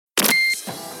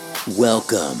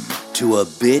Welcome to A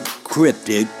Bit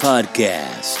Cryptic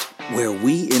Podcast, where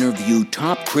we interview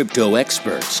top crypto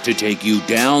experts to take you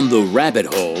down the rabbit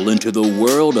hole into the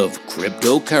world of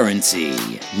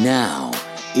cryptocurrency. Now,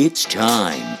 it's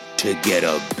time to get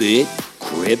a bit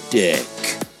cryptic.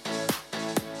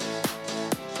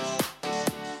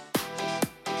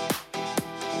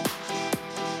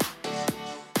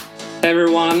 Hey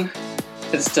everyone,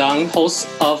 it's Dung, host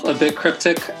of A Bit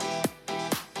Cryptic.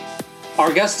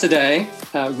 Our guest today,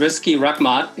 Rizky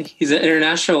Rehmat, he's an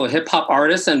international hip-hop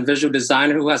artist and visual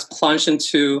designer who has plunged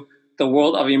into the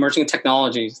world of emerging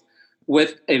technologies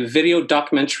with a video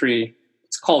documentary.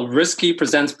 It's called Rizky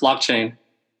Presents Blockchain.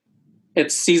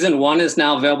 Its season 1 is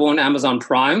now available on Amazon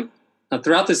Prime.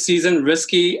 Throughout the season,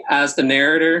 Rizky, as the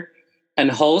narrator and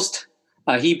host,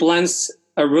 he blends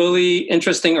a really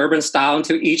interesting urban style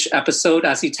into each episode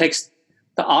as he takes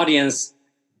the audience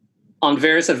on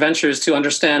various adventures to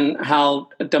understand how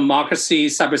democracy,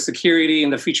 cybersecurity,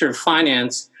 and the future of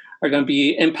finance are going to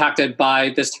be impacted by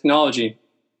this technology.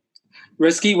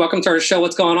 Rizky, welcome to our show.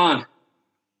 What's going on?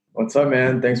 What's up,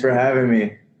 man? Thanks for having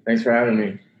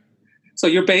me. So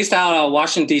you're based out of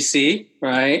Washington, D.C.,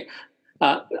 right?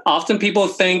 Often people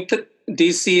think that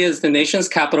D.C. is the nation's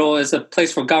capital, is a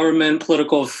place for government,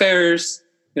 political affairs,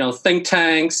 think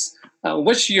tanks,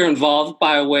 which you're involved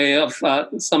by way of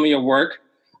some of your work.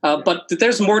 But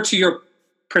there's more to your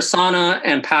persona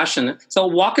and passion. So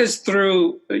walk us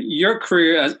through your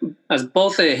career as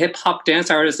both a hip-hop dance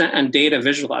artist and data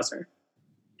visualizer.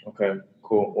 Okay,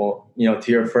 cool. Well,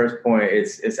 to your first point,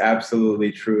 it's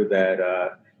absolutely true that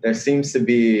there seems to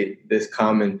be this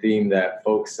common theme that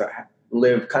folks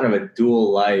live kind of a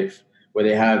dual life where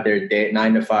they have their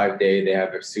 9-to-5 day, they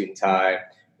have their suit and tie,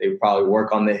 they probably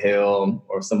work on the Hill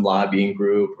or some lobbying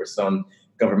group or some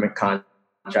government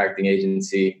contracting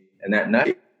agency, and that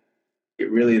night,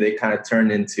 they kind of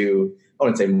turn into, I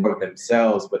wouldn't say more of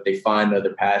themselves, but they find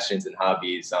other passions and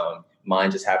hobbies. Mine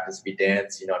just happens to be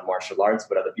dance, and martial arts,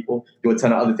 but other people do a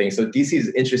ton of other things. So DC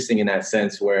is interesting in that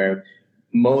sense where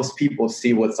most people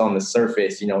see what's on the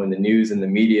surface, in the news and the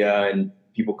media, and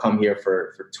people come here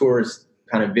for tourist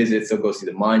kind of visits. They'll go see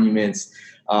the monuments,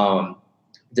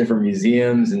 different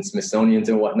museums and Smithsonian's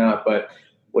and whatnot, but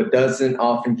what doesn't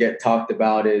often get talked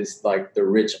about is like the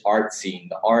rich art scene,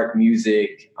 the art,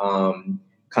 music, kind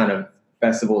of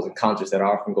festivals and concerts that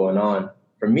are often going on.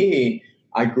 For me,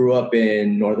 I grew up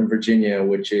in Northern Virginia,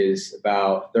 which is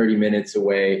about 30 minutes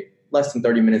away, less than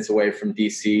 30 minutes away from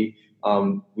DC.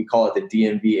 We call it the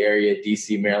DMV area,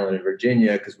 DC, Maryland, and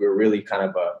Virginia, because we're really kind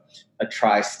of a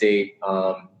tri-state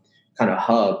kind of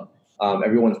hub.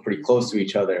 Everyone's pretty close to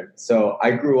each other. So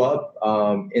I grew up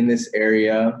in this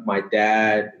area. My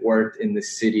dad worked in the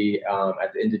city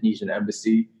at the Indonesian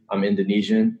embassy. I'm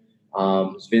Indonesian.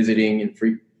 Was visiting and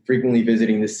frequently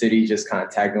visiting the city, just kind of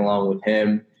tagging along with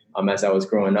him as I was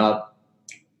growing up.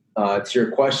 To your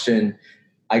question,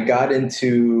 I got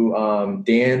into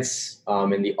dance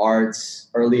and the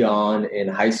arts early on in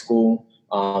high school.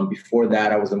 Before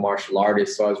that, I was a martial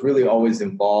artist. So I was really always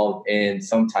involved in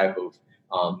some type of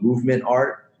movement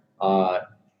art.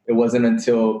 It wasn't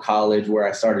until college where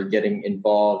I started getting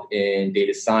involved in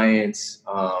data science,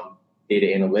 data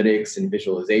analytics and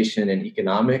visualization and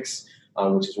economics,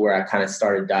 which is where I kind of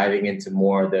started diving into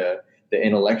more the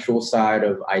intellectual side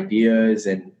of ideas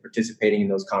and participating in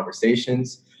those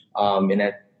conversations.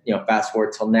 Fast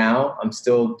forward till now, I'm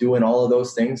still doing all of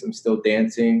those things. I'm still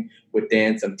dancing with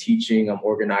dance. I'm teaching, I'm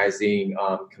organizing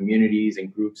communities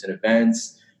and groups and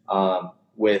events.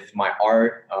 With my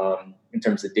art, in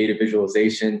terms of data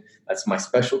visualization, that's my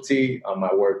specialty.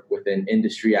 I work within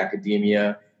industry,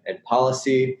 academia, and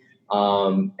policy.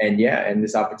 And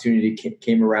this opportunity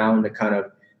came around to kind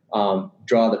of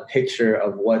draw the picture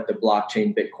of what the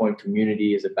blockchain Bitcoin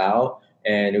community is about.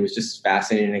 And it was just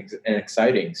fascinating and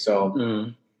exciting. So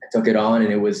I took it on,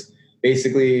 and it was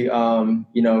basically,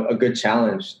 a good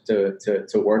challenge to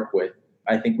work with.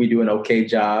 I think we do an okay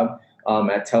job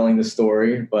at telling the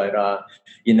story, but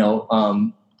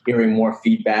hearing more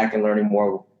feedback and learning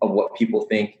more of what people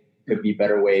think could be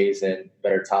better ways and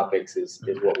better topics is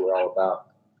what we're all about.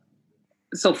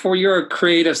 So for your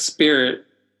creative spirit,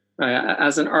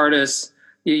 as an artist,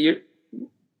 you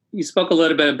spoke a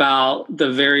little bit about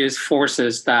the various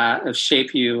forces that have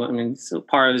shaped you. I mean, so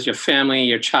part of it is your family,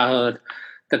 your childhood,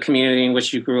 the community in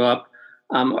which you grew up.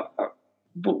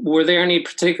 Were there any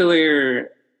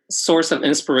particular source of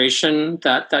inspiration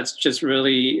that's just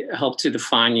really helped to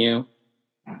define you?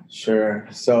 Sure.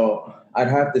 So I'd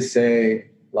have to say,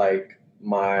 like,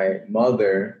 my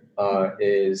mother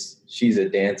she's a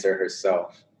dancer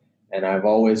herself. And I've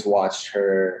always watched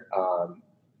her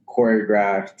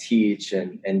choreograph, teach,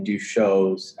 and do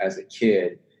shows as a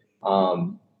kid.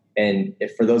 And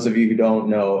if, for those of you who don't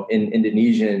know, in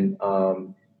Indonesian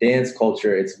dance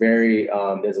culture, it's very,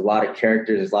 there's a lot of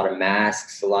characters, there's a lot of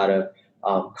masks, a lot of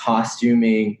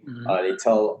costuming. They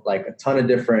tell like a ton of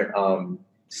different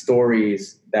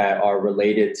stories that are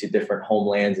related to different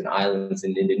homelands and islands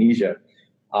in Indonesia.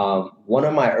 One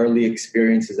of my early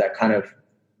experiences that kind of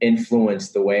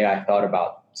influenced the way I thought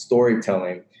about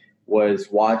storytelling was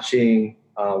watching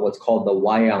what's called the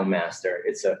Wayang Master.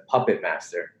 It's a puppet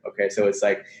master. Okay, so it's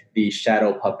like the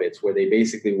shadow puppets where they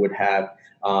basically would have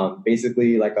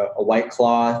basically like a white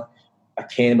cloth, a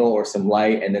candle or some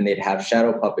light, and then they'd have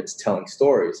shadow puppets telling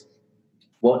stories.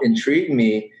 What intrigued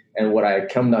me and what I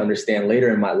come to understand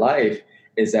later in my life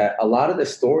is that a lot of the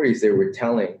stories they were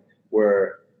telling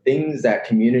were things that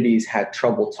communities had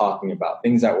trouble talking about,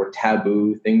 things that were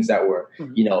taboo, things that were,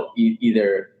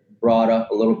 either brought up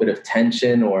a little bit of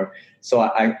tension. Or so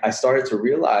I started to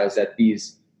realize that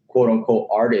these quote unquote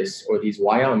artists or these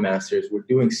Wayang masters were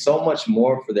doing so much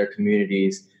more for their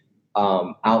communities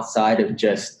outside of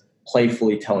just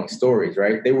playfully telling stories,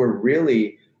 right? They were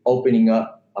really opening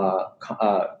up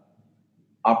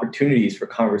opportunities for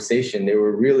conversation. They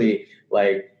were really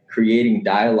like creating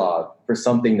dialogue for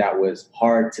something that was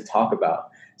hard to talk about.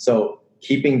 So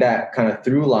keeping that kind of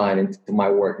through line into my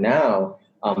work now,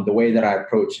 the way that I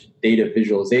approach data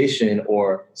visualization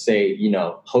or say,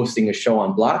 hosting a show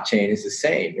on blockchain is the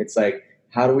same. It's like,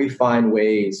 how do we find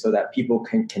ways so that people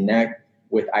can connect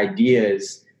with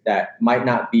ideas that might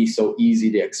not be so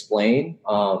easy to explain?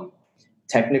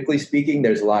 Technically speaking,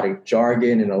 there's a lot of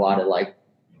jargon and a lot of like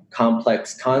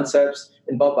complex concepts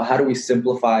involved, but how do we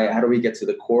simplify it? How do we get to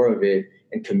the core of it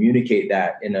and communicate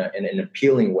that in an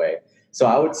appealing way? So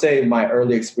I would say my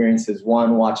early experience is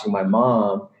one, watching my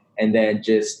mom, and then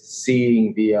just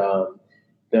seeing the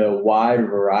wide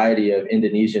variety of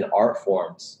Indonesian art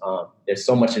forms. There's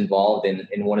so much involved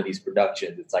in one of these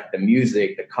productions. It's like the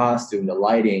music, the costume, the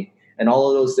lighting, and all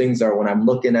of those things are when I'm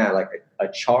looking at like a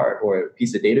chart or a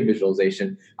piece of data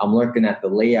visualization, I'm looking at the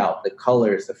layout, the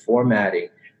colors, the formatting,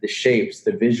 the shapes,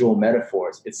 the visual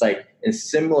metaphors. It's like in a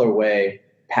similar way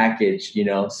packaged,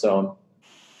 So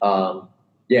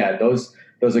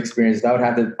those experiences, I would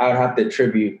have to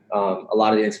attribute a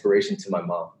lot of the inspiration to my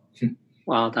mom.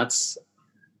 Wow, that's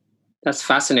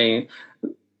fascinating,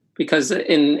 because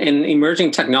in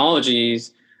emerging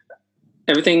technologies,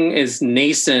 everything is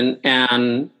nascent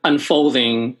and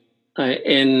unfolding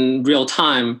in real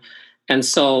time, and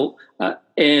so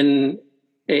in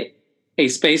a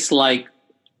space like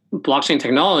blockchain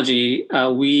technology,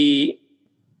 we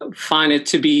find it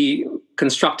to be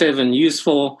constructive and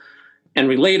useful and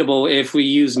relatable if we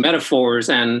use metaphors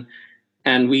and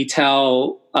we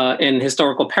tell in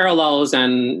historical parallels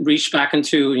and reach back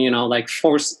into like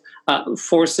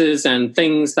forces and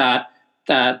things that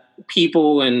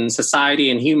people and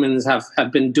society and humans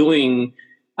have been doing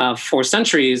for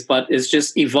centuries, but it's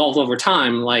just evolved over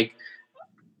time, like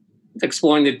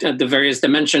exploring the various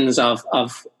dimensions of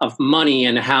money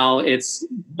and how it's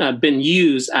been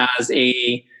used as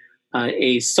a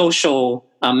social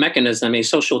mechanism, a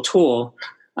social tool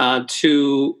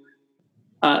to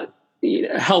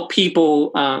help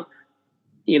people,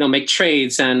 make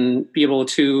trades and be able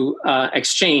to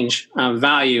exchange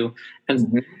value,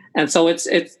 and so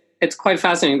it's quite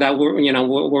fascinating that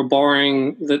we're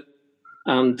borrowing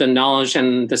the knowledge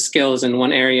and the skills in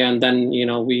one area, and then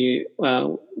we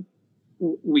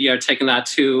are taking that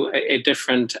to a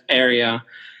different area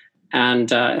and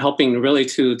helping really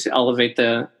to elevate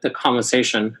the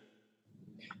conversation.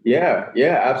 Yeah,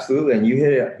 absolutely. And you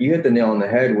hit the nail on the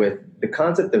head with the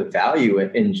concept of value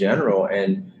in general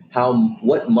and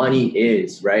what money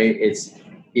is, right? It's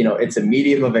a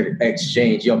medium of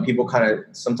exchange. People kind of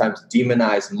sometimes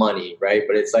demonize money, right?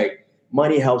 But it's like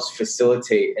money helps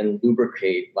facilitate and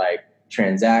lubricate like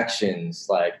transactions,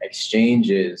 like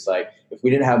exchanges. Like if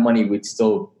we didn't have money,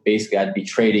 I'd be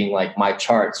trading like my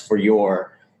charts for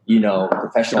your,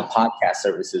 professional podcast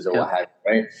services or what have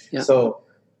you, right? Yeah. So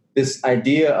this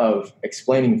idea of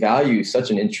explaining value is such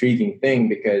an intriguing thing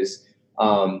because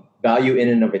value in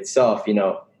and of itself,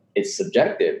 it's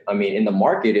subjective. I mean, in the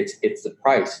market, it's the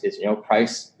price. It's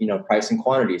price and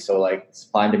quantity. So like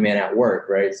supply and demand at work,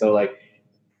 right? So like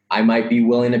I might be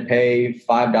willing to pay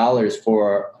 $5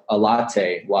 for a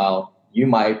latte, while you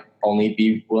might only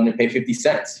be willing to pay 50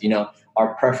 cents.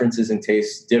 Our preferences and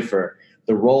tastes differ.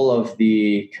 The role of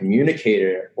the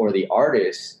communicator or the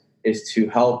artist is to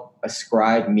help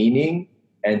ascribe meaning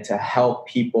and to help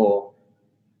people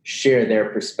share their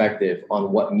perspective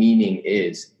on what meaning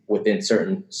is within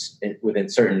certain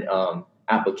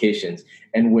applications.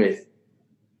 And with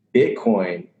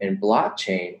Bitcoin and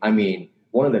blockchain, I mean,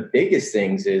 one of the biggest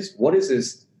things is, what is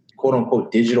this quote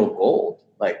unquote digital gold?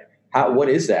 Like, what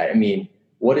is that? I mean,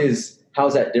 how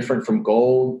is that different from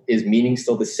gold? Is meaning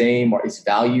still the same, or is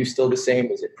value still the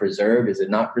same? Is it preserved? Is it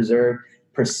not preserved?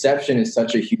 Perception is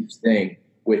such a huge thing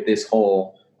with this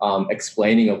whole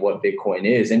explaining of what Bitcoin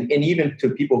is, and even to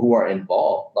people who are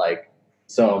involved. Like,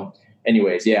 so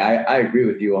anyways, yeah, I agree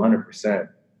with you 100%.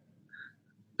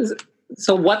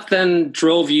 So what then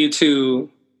drove you to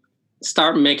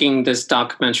start making this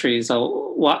documentary?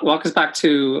 So walk us back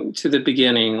to the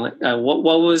beginning. Like,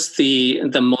 what was the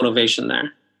motivation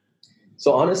there?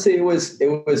 So honestly, it was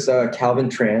Calvin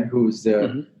Tran, who's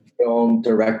the film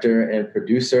director and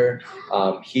producer.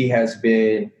 He has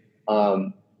been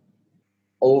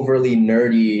overly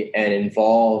nerdy and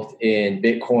involved in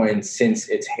Bitcoin since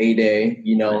its heyday,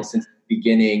 since the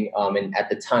beginning. And at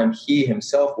the time, he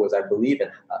himself was, I believe,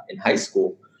 in high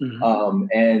school.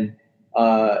 And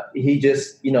he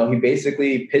just, he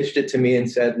basically pitched it to me and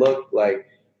said, look, like,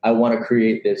 I want to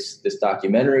create this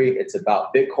documentary. It's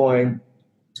about Bitcoin.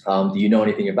 Do you know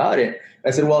anything about it?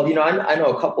 I said, well, I know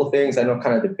a couple things. I know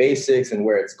kind of the basics and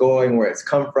where it's going, where it's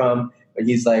come from. But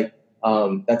he's like,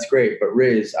 that's great. But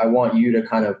Riz, I want you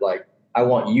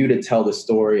to tell the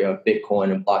story of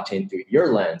Bitcoin and blockchain through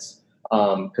your lens.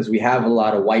 Because we have a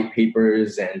lot of white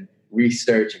papers and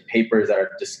research and papers that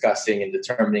are discussing and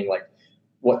determining like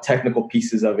what technical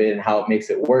pieces of it and how it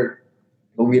makes it work.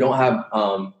 But we don't have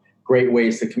great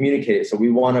ways to communicate it. So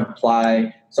we want to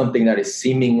apply something that is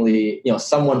seemingly,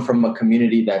 someone from a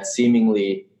community that's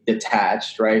seemingly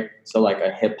detached, right? So like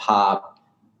a hip hop,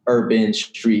 urban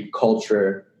street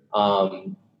culture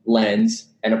lens,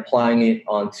 and applying it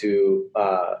onto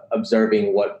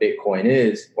observing what Bitcoin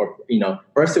is. Or,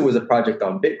 first it was a project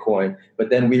on Bitcoin, but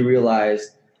then we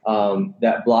realized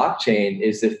that blockchain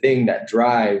is the thing that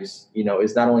drives,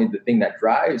 is not only the thing that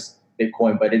drives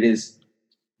Bitcoin, but it is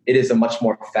a much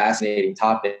more fascinating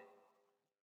topic,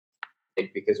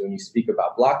 because when you speak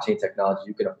about blockchain technology,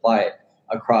 you can apply it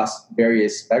across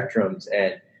various spectrums,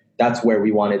 and that's where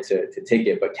we wanted to take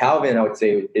it. But Calvin, I would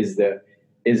say, is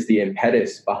the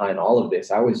impetus behind all of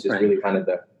this. I was just really kind of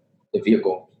the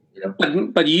vehicle,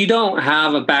 But you don't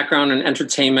have a background in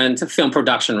entertainment, film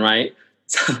production, right?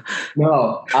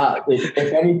 No,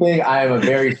 if anything, I am a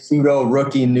very pseudo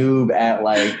rookie noob at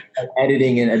like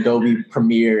editing in Adobe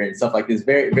Premiere and stuff like this.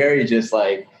 Very, very just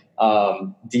like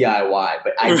DIY.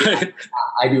 But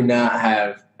I do not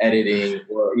have editing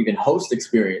or even host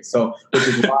experience. So, which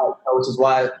is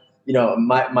why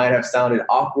might have sounded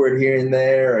awkward here and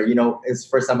there. Or it's the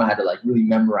first time I had to like really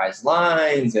memorize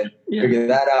lines and figure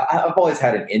that out. I've always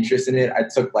had an interest in it. I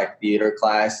took like theater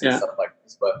class and stuff like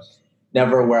this, but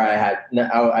never where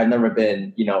I'd never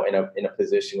been, in a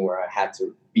position where I had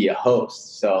to be a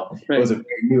host. So it was a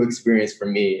very new experience for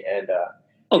me. And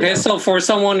okay, so for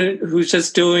someone who's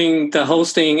just doing the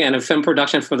hosting and a film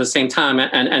production for the same time,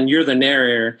 and you're the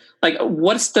narrator, like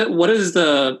what is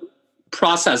the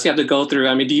process you have to go through?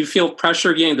 I mean, do you feel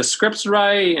pressure getting the scripts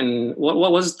right? And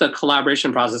what was the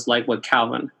collaboration process like with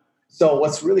Calvin? So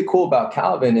what's really cool about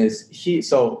Calvin is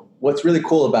what's really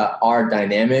cool about our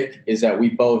dynamic is that we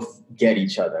both get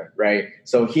each other, right?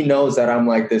 So he knows that I'm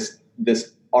like this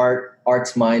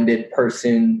arts-minded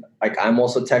person. Like, I'm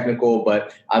also technical,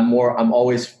 but I'm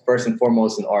always first and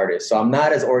foremost an artist. So I'm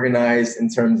not as organized in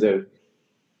terms of,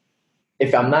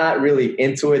 if I'm not really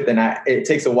into it, then it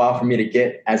takes a while for me to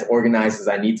get as organized as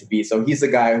I need to be. So he's the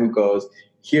guy who goes,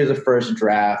 here's a first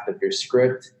draft of your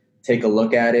script, take a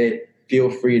look at it. Feel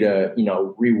free to,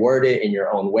 reword it in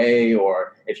your own way,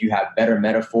 or if you have better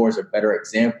metaphors or better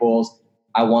examples,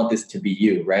 I want this to be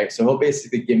you, right? So he'll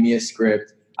basically give me a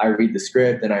script. I read the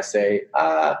script and I say,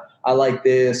 I like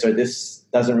this, or this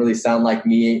doesn't really sound like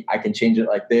me. I can change it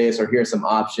like this, or here are some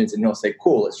options. And he'll say,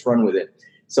 cool, let's run with it.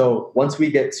 So once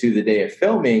we get to the day of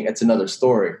filming, it's another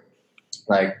story.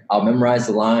 Like, I'll memorize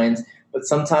the lines, but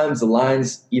sometimes the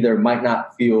lines either might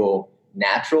not feel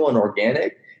natural and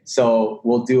organic. So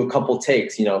we'll do a couple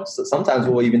takes, so sometimes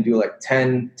we'll even do like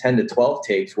 10 to 12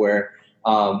 takes where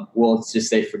we'll just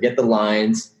say, forget the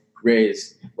lines,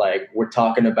 Riz, like, we're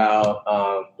talking about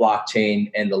blockchain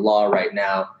and the law right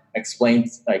now. Explain,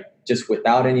 like, just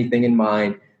without anything in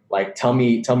mind, like, tell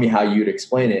me how you'd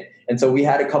explain it. And so we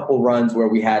had a couple runs where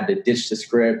we had to ditch the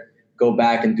script, go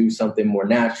back and do something more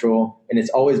natural. And it's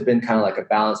always been kind of like a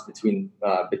balance between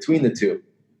the two.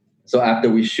 So after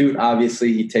we shoot,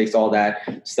 obviously he takes all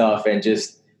that stuff and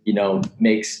just,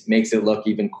 makes it look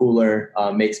even cooler,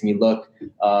 makes me look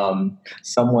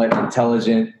somewhat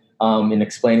intelligent in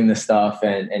explaining the stuff.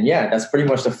 And yeah, that's pretty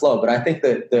much the flow. But I think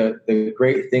that the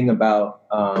great thing about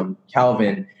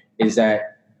Calvin is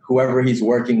that whoever he's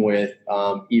working with,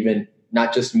 even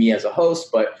not just me as a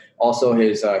host, but also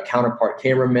his counterpart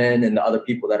cameramen and the other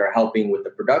people that are helping with the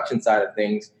production side of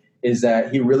things, is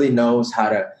that he really knows how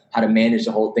to manage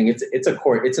the whole thing. It's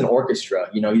an orchestra.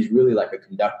 You know, he's really like a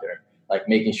conductor, like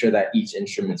making sure that each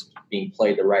instrument's being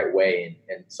played the right way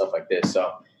and stuff like this.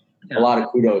 So a lot of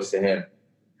kudos to him.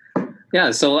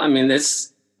 Yeah. So, I mean,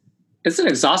 it's an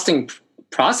exhausting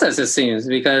process, it seems,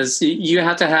 because you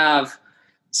have to have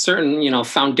certain,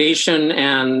 foundation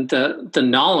and the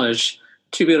knowledge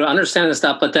to be able to understand this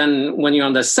stuff. But then when you're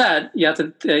on the set, you have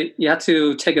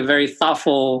to take a very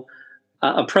thoughtful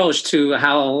approach to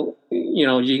how,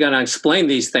 you're going to explain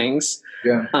these things.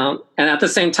 Yeah. And at the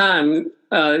same time,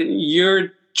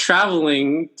 you're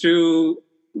traveling through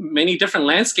many different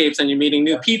landscapes, and you're meeting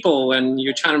new people, and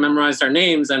you're trying to memorize their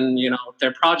names and,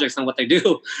 their projects and what they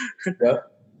do. Yeah.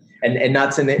 And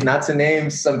not to name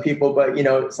some people, but,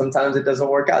 sometimes it doesn't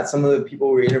work out. Some of the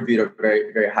people we interviewed are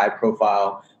very, very high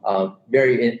profile,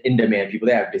 very in demand people.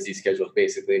 They have busy schedules,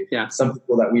 basically. Yeah. Some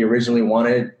people that we originally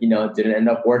wanted, didn't end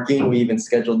up working. We even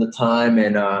scheduled the time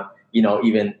and,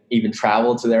 even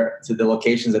travel to the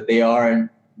locations that they are. And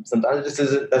sometimes it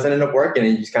just doesn't end up working,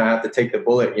 and you just kind of have to take the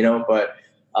bullet, but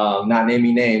not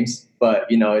naming names, but,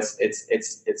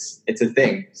 it's a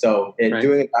thing. So Right.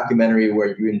 Doing a documentary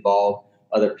where you involve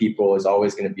other people is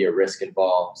always going to be a risk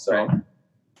involved. So, Right.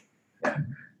 Yeah.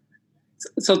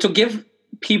 So to give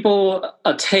people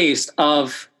a taste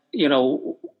of,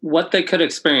 what they could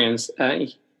experience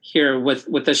here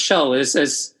with the show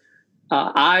is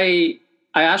I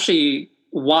actually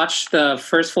watched the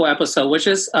first full episode, which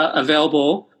is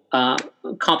available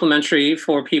complimentary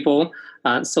for people,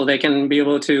 so they can be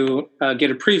able to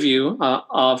get a preview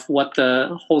of what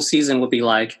the whole season would be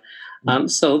like.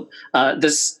 So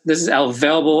this is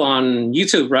available on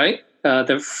YouTube, right?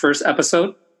 The first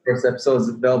episode. First episode is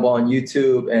available on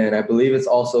YouTube, and I believe it's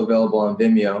also available on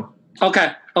Vimeo.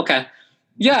 Okay.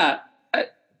 Yeah.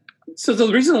 So the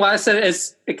reason why I said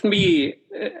it can be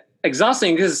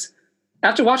exhausting, because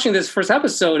after watching this first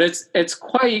episode, it's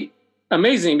quite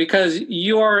amazing, because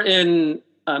you are in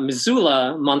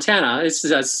Missoula, Montana. It's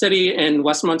a city in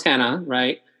West Montana,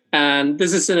 right? And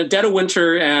this is in the dead of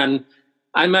winter, and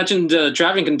I imagine the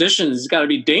driving conditions got to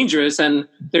be dangerous, and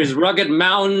there's rugged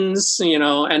mountains,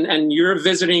 and you're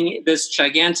visiting this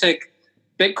gigantic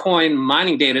Bitcoin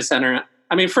mining data center.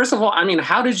 I mean, first of all,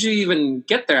 how did you even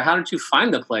get there? How did you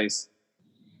find the place?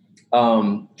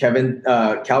 Calvin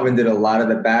did a lot of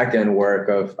the back end work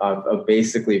of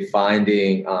basically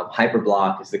finding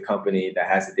Hyperblock is the company that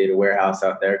has the data warehouse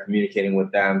out there, communicating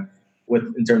with them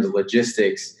in terms of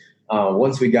logistics.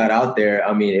 Once we got out there,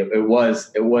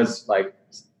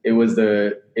 it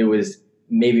was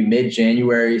maybe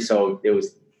mid-January, so it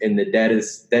was in the dead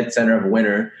center of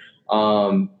winter.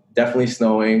 Definitely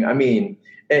snowing.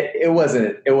 It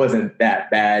wasn't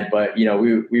that bad, but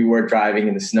we were driving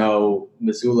in the snow.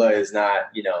 Missoula is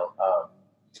not,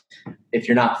 if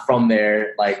you're not from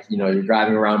there, you're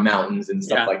driving around mountains and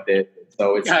stuff like that.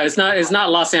 So it's not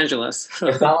Los Angeles.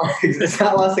 it's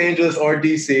not Los Angeles or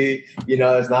DC.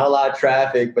 There's not a lot of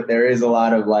traffic, but there is a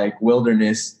lot of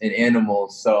wilderness and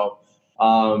animals.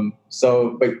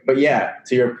 But yeah,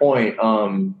 to your point,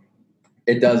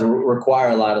 it does require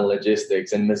a lot of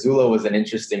logistics, and Missoula was an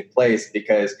interesting place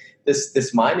because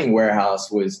this mining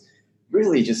warehouse was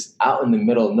really just out in the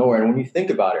middle of nowhere. And when you think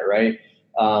about it, right,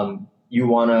 you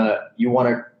wanna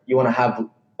have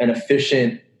an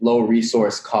efficient, low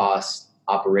resource cost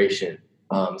operation,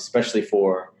 especially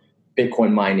for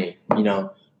Bitcoin mining,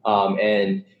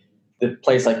 and the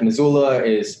place like Missoula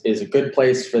is a good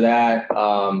place for that.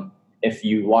 If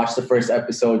you watch the first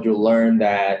episode, you'll learn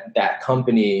that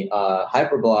company,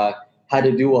 Hyperblock, had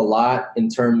to do a lot in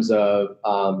terms of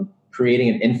creating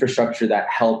an infrastructure that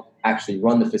helped actually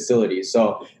run the facility.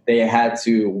 So they had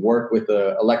to work with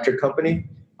an electric company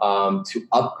to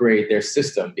upgrade their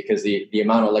system, because the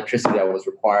amount of electricity that was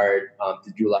required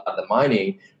to do a lot of the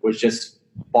mining was just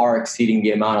far exceeding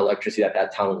the amount of electricity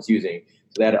that town was using.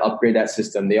 So they had to upgrade that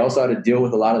system. They also had to deal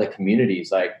with a lot of the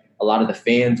communities. Like, a lot of the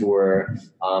fans were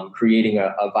creating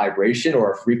a vibration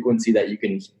or a frequency that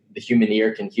the human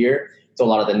ear can hear. So a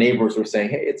lot of the neighbors were saying,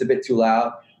 hey, it's a bit too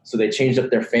loud. So they changed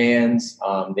up their fans.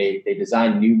 They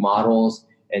designed new models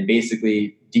and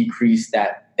basically decreased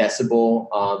that decibel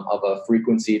of a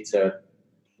frequency to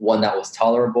one that was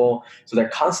tolerable. So they're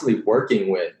constantly working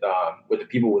with the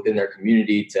people within their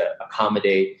community to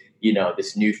accommodate,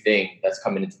 this new thing that's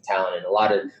coming into town, and a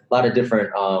lot of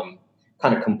different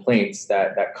kind of complaints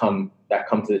that come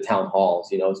to the town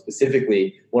halls.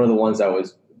 Specifically, one of the ones that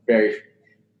was very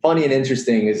funny and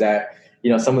interesting is that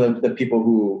some of the people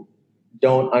who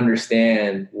don't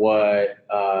understand what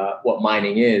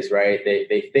mining is, right?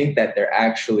 They think that they're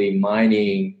actually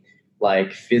mining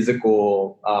like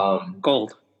physical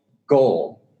gold,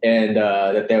 and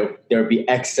that there would be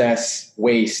excess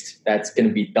waste that's going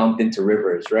to be dumped into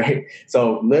rivers, right?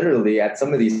 So literally at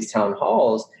some of these town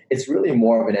halls, it's really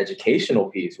more of an educational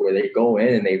piece where they go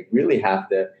in and they really have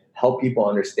to help people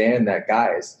understand that,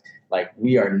 guys, like,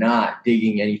 we are not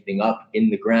digging anything up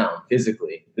in the ground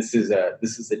physically. This is a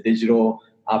digital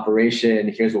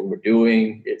operation. Here's what we're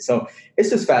doing. So it's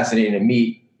just fascinating to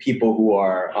meet people who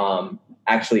are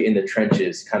actually in the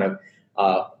trenches, kind of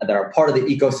that are part of the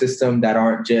ecosystem, that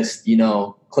aren't just,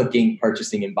 clicking,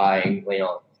 purchasing, and buying.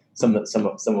 Some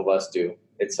of us do.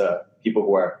 It's people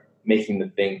who are making the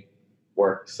thing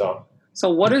work. So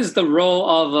what is the role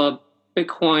of a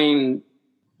Bitcoin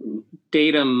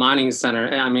data mining center?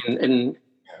 I mean,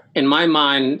 in my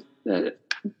mind, the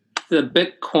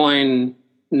Bitcoin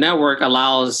network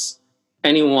allows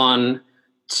anyone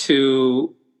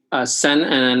to send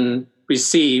and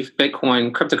receive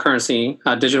Bitcoin cryptocurrency,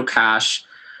 digital cash,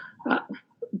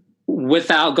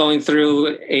 without going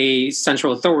through a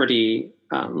central authority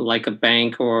like a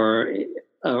bank or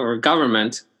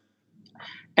government.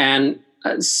 And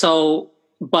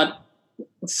but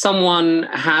someone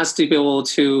has to be able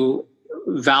to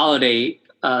validate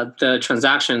the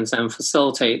transactions and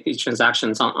facilitate these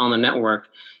transactions on the network,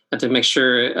 and to make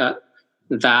sure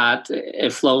that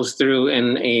it flows through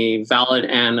in a valid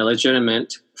and a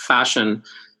legitimate fashion.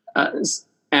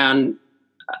 And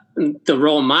the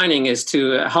role of mining is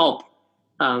to help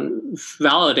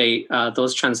validate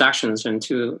those transactions and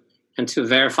to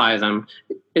verify them.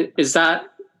 Is that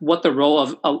what the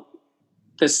role of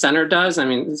this center does? I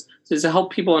mean, does it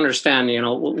help people understand,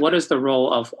 what is the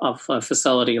role of a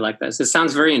facility like this? It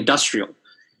sounds very industrial.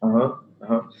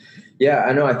 Yeah,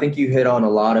 I know. I think you hit on a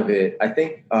lot of it. I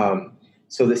think,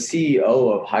 so the CEO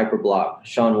of Hyperblock,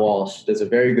 Sean Walsh, does a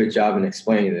very good job in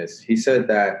explaining this. He said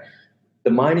that the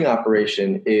mining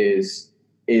operation is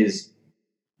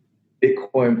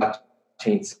Bitcoin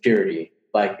blockchain security.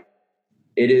 Like,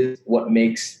 it is what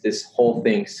makes this whole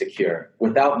thing secure.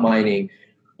 Without mining,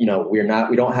 we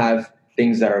don't have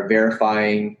things that are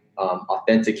verifying,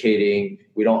 authenticating.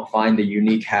 We don't find the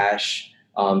unique hash.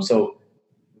 So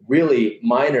really,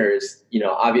 miners,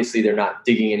 obviously they're not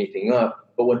digging anything up,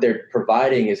 but what they're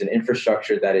providing is an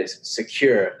infrastructure that is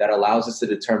secure, that allows us to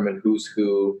determine who's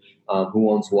who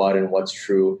owns what, and what's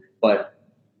true. But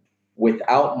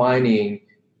without mining,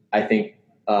 I think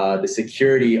the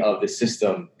security of the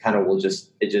system kind of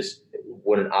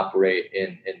wouldn't operate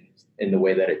in the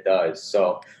way that it does.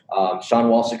 So Sean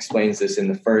Walsh explains this in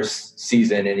the first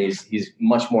season, and he's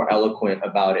much more eloquent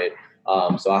about it.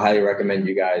 So I highly recommend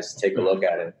you guys take a look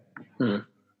at it.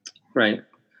 Right.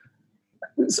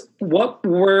 What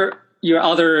were your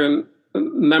other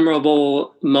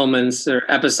memorable moments or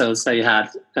episodes that you had?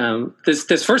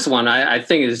 This first one, I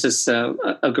think, is just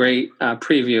a great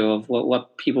preview of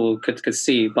what people could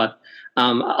see. But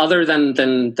other than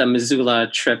the Missoula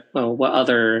trip, what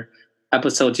other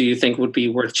episode do you think would be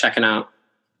worth checking out?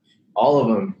 All of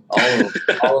them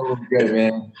good,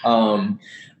 man.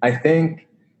 I think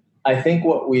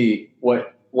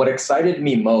what excited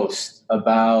me most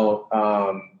about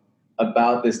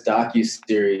this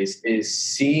docuseries is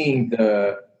seeing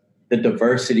the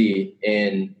diversity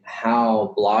in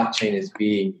how blockchain is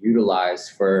being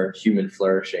utilized for human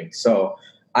flourishing. So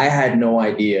I had no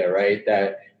idea, right,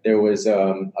 that there was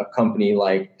a company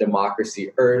like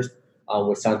Democracy Earth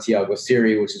with Santiago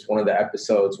Siri, which is one of the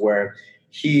episodes where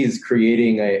he's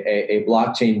creating a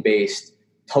blockchain-based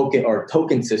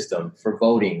token system for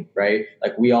voting, right?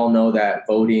 Like, we all know that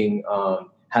voting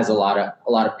has a lot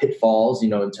of pitfalls,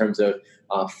 in terms of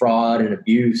fraud and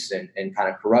abuse and kind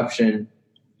of corruption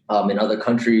in other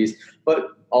countries,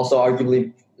 but also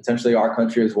arguably potentially our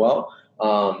country as well.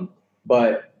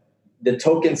 But the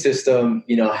token system,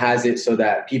 has it so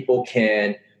that people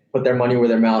can put their money where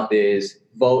their mouth is,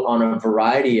 vote on a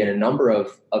variety and a number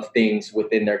of things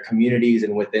within their communities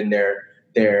and within their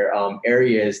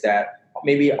areas that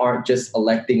maybe aren't just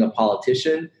electing a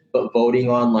politician, but voting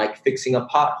on, like, fixing a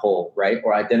pothole, right?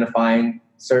 Or identifying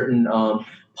certain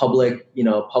public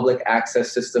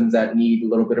access systems that need a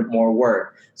little bit of more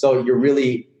work. So you're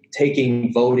really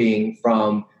taking voting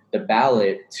from the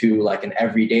ballot to like an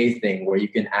everyday thing where you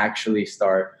can actually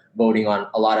start voting on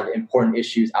a lot of important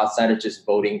issues outside of just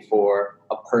voting for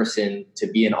a person to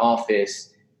be in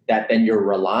office that then you're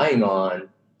relying on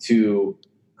to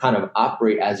kind of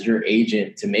operate as your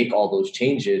agent to make all those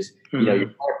changes. Mm-hmm.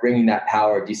 You're bringing that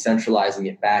power, decentralizing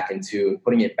it back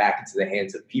putting it back into the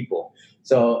hands of people.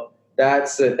 So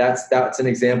that's an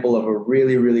example of a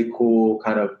really, really cool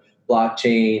kind of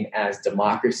blockchain as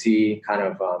democracy kind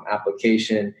of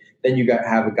application. Then you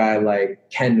have a guy like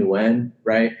Ken Nguyen,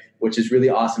 right? Which is really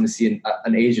awesome to see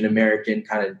an Asian American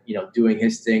kind of, doing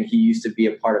his thing. He used to be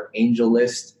a part of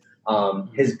AngelList.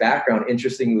 His background,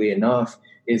 interestingly enough,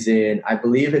 is in, I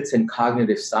believe it's in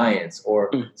cognitive science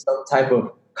or some type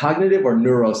of cognitive or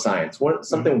neuroscience,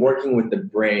 something working with the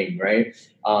brain, right?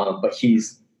 But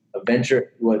he's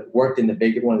worked in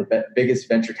one of the biggest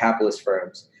venture capitalist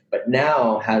firms, but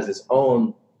now has his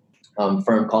own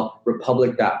firm called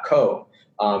Republic.co.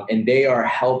 And they are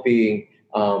helping,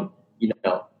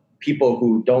 people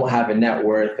who don't have a net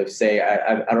worth of, say,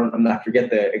 I'm not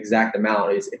forget the exact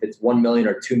amount, is if it's 1 million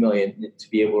or 2 million, to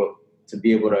be able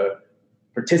to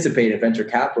participate in venture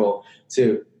capital,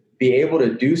 to be able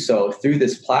to do so through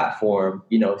this platform,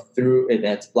 and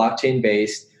that's blockchain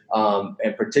based,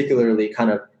 and particularly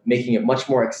kind of making it much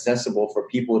more accessible for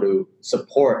people to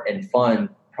support and fund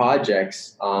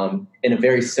projects in a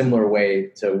very similar way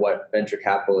to what venture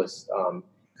capitalists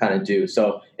kind of do.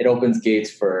 So it opens gates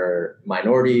for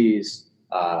minorities,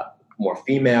 more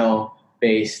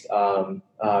female-based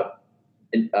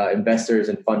investors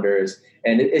and funders,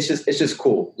 and it's just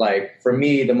cool. Like for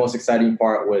me, the most exciting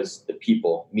part was the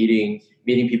people, meeting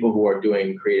people who are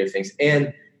doing creative things,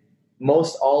 and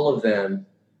most all of them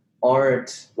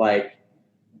aren't like,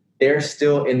 they're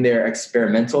still in their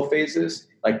experimental phases.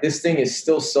 Like this thing is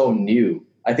still so new.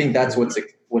 I think that's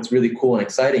what's really cool and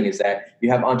exciting, is that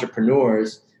you have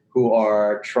entrepreneurs who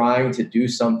are trying to do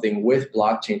something with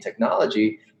blockchain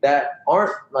technology that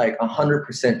aren't like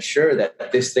 100% sure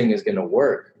that this thing is going to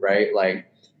work, right? Like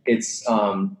it's,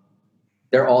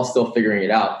 they're all still figuring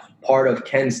it out. Part of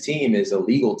Ken's team is a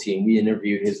legal team. We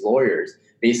interviewed his lawyers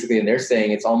basically, and they're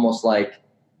saying it's almost like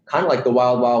kind of like the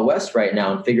wild, wild west right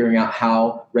now, and figuring out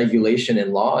how regulation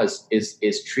and law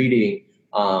is treating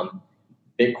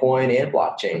Bitcoin and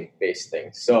blockchain based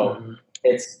things. So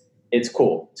it's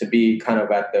cool to be kind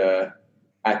of at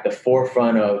the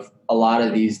forefront of a lot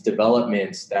of these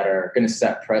developments that are going to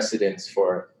set precedents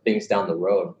for things down the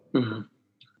road. Mm-hmm.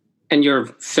 And your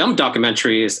film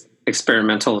documentary is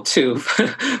experimental too,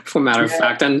 for matter of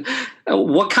fact. And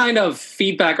what kind of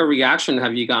feedback or reaction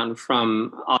have you gotten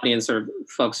from audience or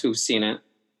folks who've seen it?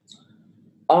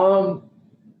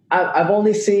 I've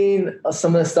only seen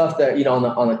some of the stuff that,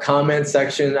 on the comment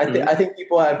section. I think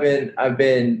people have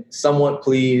been somewhat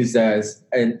pleased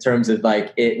in terms of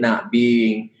like it not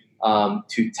being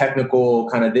too technical.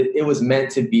 Kind of, it was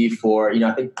meant to be for,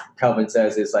 I think Kelvin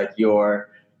says it's like your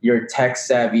tech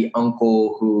savvy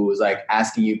uncle who's like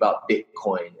asking you about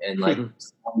Bitcoin and like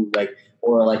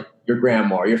or like your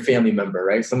grandma or your family member,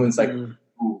 right? Someone's like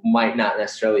who might not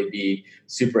necessarily be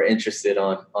super interested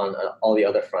on all the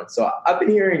other fronts. So I've been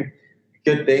hearing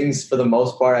good things for the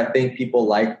most part. I think people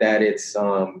like that it's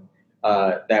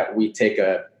that we take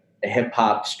a hip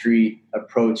hop street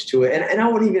approach to it. And I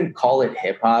wouldn't even call it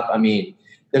hip hop. I mean,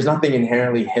 there's nothing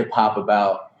inherently hip hop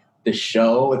about the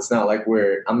show. It's not like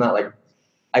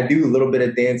I do a little bit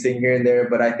of dancing here and there,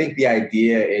 but I think the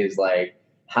idea is like,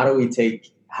 how do we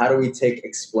take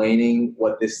explaining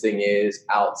what this thing is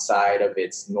outside of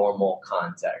its normal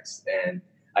context? And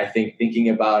I think thinking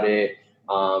about it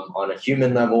on a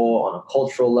human level, on a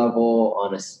cultural level,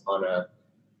 on a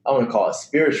I want to call it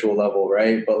spiritual level,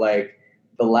 right? But like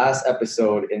the last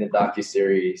episode in the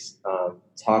docuseries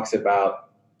talks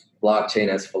about blockchain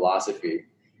as philosophy,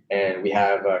 and we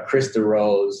have Chris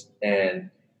DeRose, and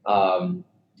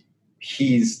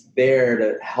he's there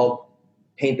to help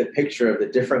paint the picture of the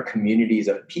different communities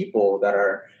of people that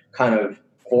are kind of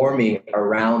forming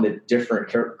around the different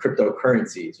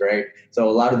cryptocurrencies, right? So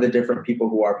a lot of the different people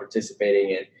who are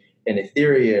participating in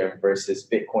Ethereum versus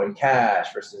Bitcoin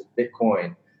Cash versus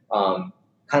Bitcoin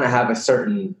kind of have a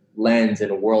certain lens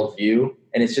and a worldview.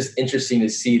 And it's just interesting to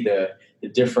see the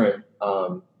different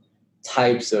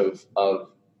types of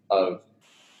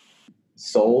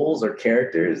souls or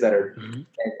characters that are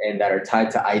and that are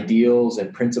tied to ideals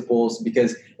and principles,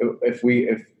 because if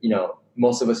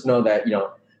most of us know that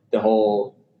the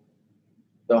whole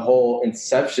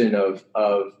inception of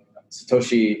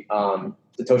Satoshi's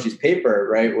paper,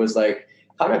 right, was like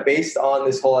kind of based on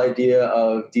this whole idea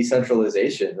of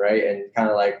decentralization, right, and kind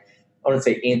of like, I wouldn't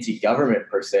say anti-government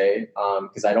per se,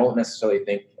 because I don't necessarily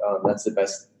think that's the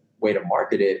best way to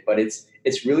market it, but it's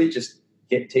really just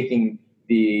taking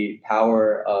the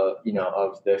power of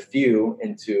the few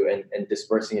into and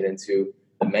dispersing it into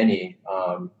the many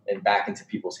and back into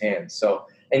people's hands. So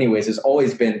anyways, there's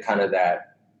always been kind of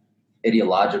that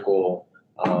ideological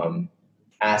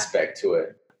aspect to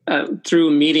it.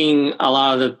 Through meeting a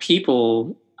lot of the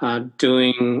people,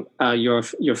 doing your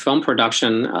film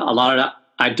production, a lot of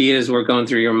ideas were going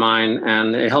through your mind,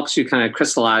 and it helps you kind of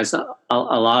crystallize a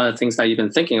lot of things that you've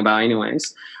been thinking about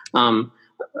anyways.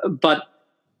 But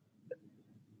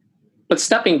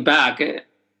stepping back,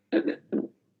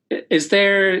 is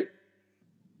there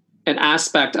an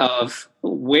aspect of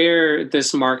where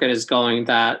this market is going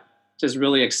that just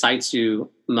really excites you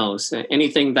most?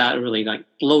 Anything that really like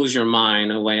blows your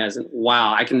mind away as,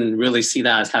 wow, I can really see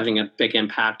that as having a big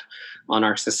impact on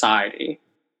our society?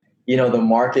 The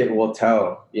market will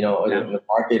tell. The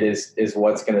market is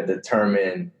what's going to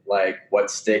determine like what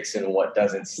sticks and what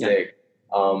doesn't stick.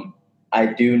 I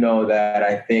do know that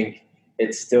I think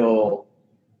it's still,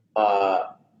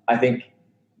 I think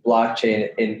blockchain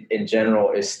in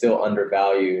general is still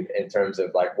undervalued in terms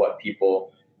of like what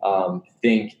people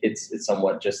think it's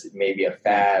somewhat just maybe a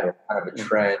fad or kind of a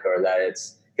trend, or that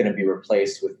it's going to be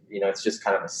replaced with, it's just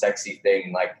kind of a sexy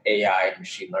thing like AI and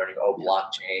machine learning,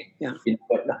 blockchain.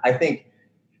 But I think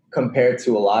compared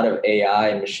to a lot of AI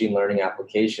and machine learning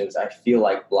applications, I feel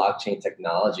like blockchain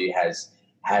technology has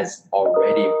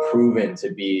already proven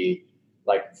to be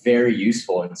like very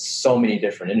useful in so many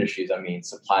different industries. I mean,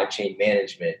 supply chain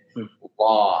management,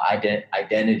 law,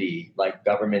 identity, like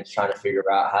governments trying to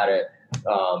figure out how to,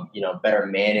 better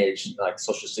manage like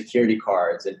social security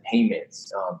cards and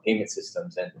payments, payment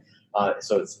systems. And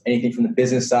so it's anything from the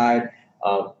business side.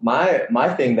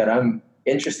 My thing that I'm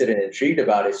interested and intrigued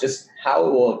about is just how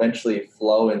it will eventually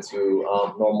flow into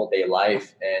normal day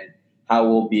life, and how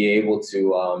we'll be able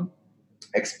to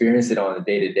experience it on a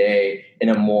day-to-day in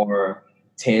a more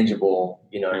tangible,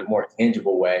 in a more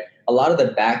tangible way. A lot of the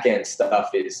back end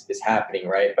stuff is happening,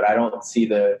 right? But I don't see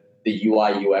the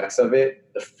UI UX of it,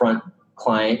 the front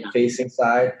client facing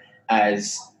side,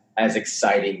 as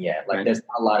exciting yet. Like there's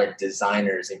not a lot of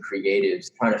designers and creatives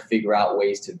trying to figure out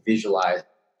ways to visualize,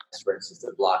 for instance,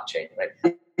 the blockchain. Like, how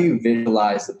do you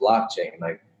visualize the blockchain?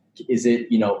 Like, is it,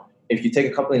 if you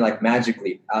take a company like Magic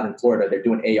Leap out in Florida, they're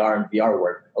doing AR and VR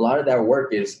work. A lot of that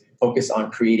work is focused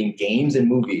on creating games and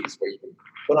movies where you can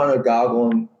put on a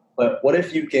goggle. But what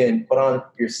if you can put on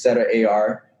your set of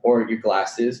AR or your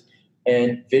glasses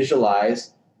and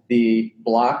visualize the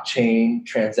blockchain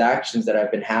transactions that have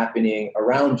been happening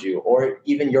around you, or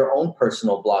even your own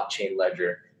personal blockchain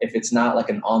ledger? If it's not like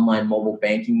an online mobile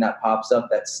banking that pops up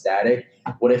that's static,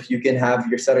 what if you can have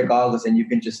your set of goggles and you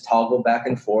can just toggle back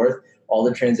and forth all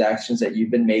the transactions that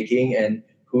you've been making and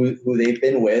who they've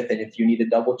been with, and if you need to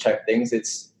double check things,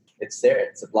 it's there.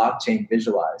 It's a blockchain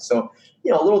visualized. So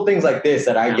little things like this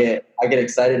that I get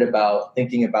excited about,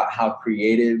 thinking about how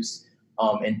creatives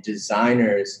and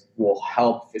designers will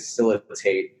help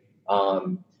facilitate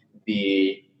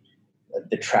the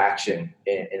traction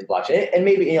in blockchain. And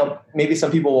maybe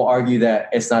some people will argue that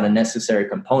it's not a necessary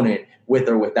component. With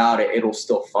or without it, it'll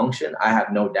still function. I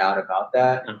have no doubt about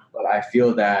that. But I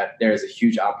feel that there's a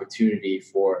huge opportunity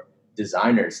for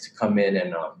designers to come in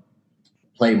and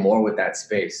play more with that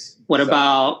space. What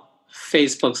about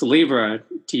Facebook's Libra?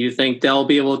 Do you think they'll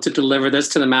be able to deliver this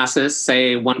to the masses,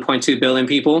 say 1.2 billion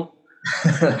people?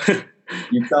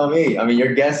 You tell me. I mean,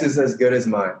 your guess is as good as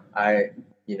mine.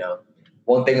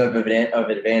 One thing of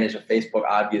advantage of Facebook,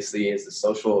 obviously, is the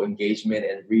social engagement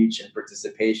and reach and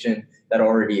participation that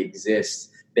already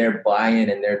exists. Their buy-in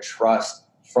and their trust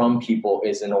from people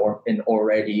is an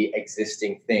already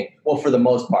existing thing. Well, for the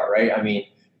most part, right? I mean,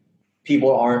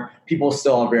 people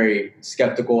still are very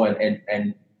skeptical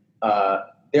and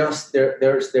they're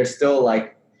still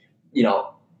like,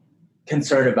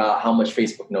 concerned about how much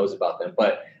Facebook knows about them.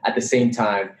 But at the same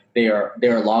time, they are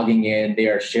logging in, they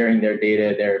are sharing their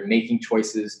data, they're making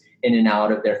choices in and out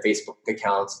of their Facebook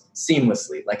accounts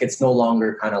seamlessly. Like it's no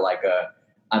longer kind of like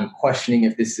I'm questioning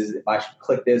if I should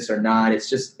click this or not. It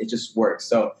just works.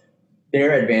 So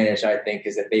their advantage, I think,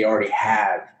 is that they already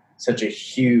have such a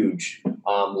huge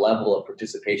level of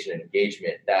participation and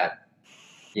engagement that,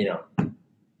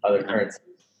 other currencies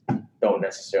don't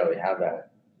necessarily have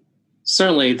that.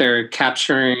 Certainly, they're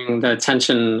capturing the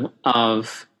attention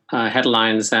of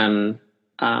headlines, and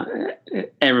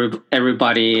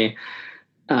everybody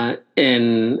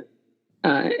in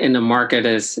the market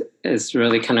is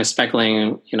really kind of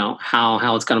speculating,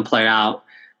 how it's going to play out.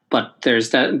 But there's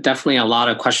definitely a lot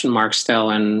of question marks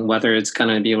still, and whether it's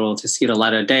going to be able to see the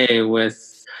light of day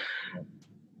with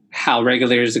how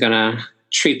regulators are going to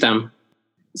treat them.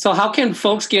 So how can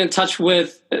folks get in touch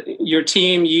with your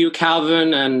team, you,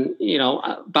 Calvin, and,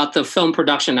 about the film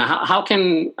production? How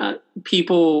can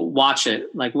people watch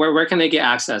it? Like, where can they get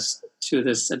access to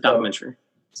this documentary?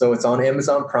 So it's on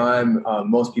Amazon Prime.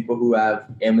 Most people who have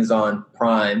Amazon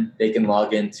Prime, they can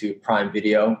log into Prime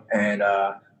Video and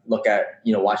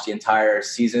watch the entire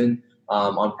season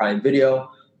on Prime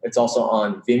Video. It's also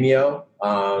on Vimeo.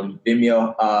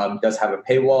 Vimeo does have a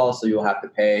paywall, so you'll have to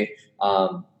pay.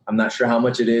 I'm not sure how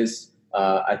much it is.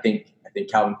 I think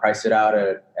Calvin priced it out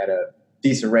at a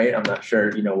decent rate. I'm not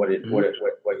sure, what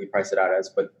he priced it out as,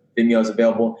 but Vimeo is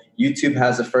available. YouTube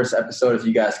has the first episode if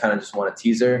you guys kind of just want a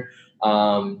teaser.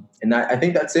 And I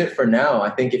think that's it for now.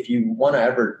 I think if you want to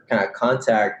ever kind of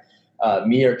contact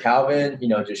me or Calvin,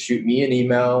 just shoot me an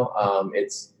email.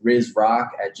 It's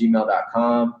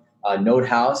rizrock@gmail.com. Node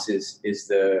House is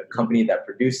the company that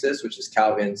produced this, which is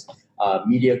Calvin's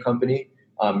media company.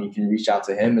 You can reach out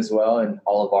to him as well, and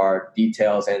all of our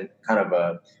details and kind of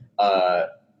a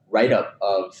write-up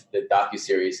of the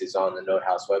docuseries is on the Node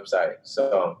House website.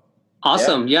 So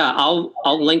awesome. Yeah, I'll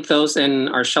link those in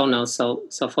our show notes so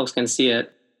folks can see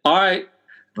it. All right.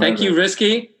 Thank you,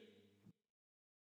 Risky.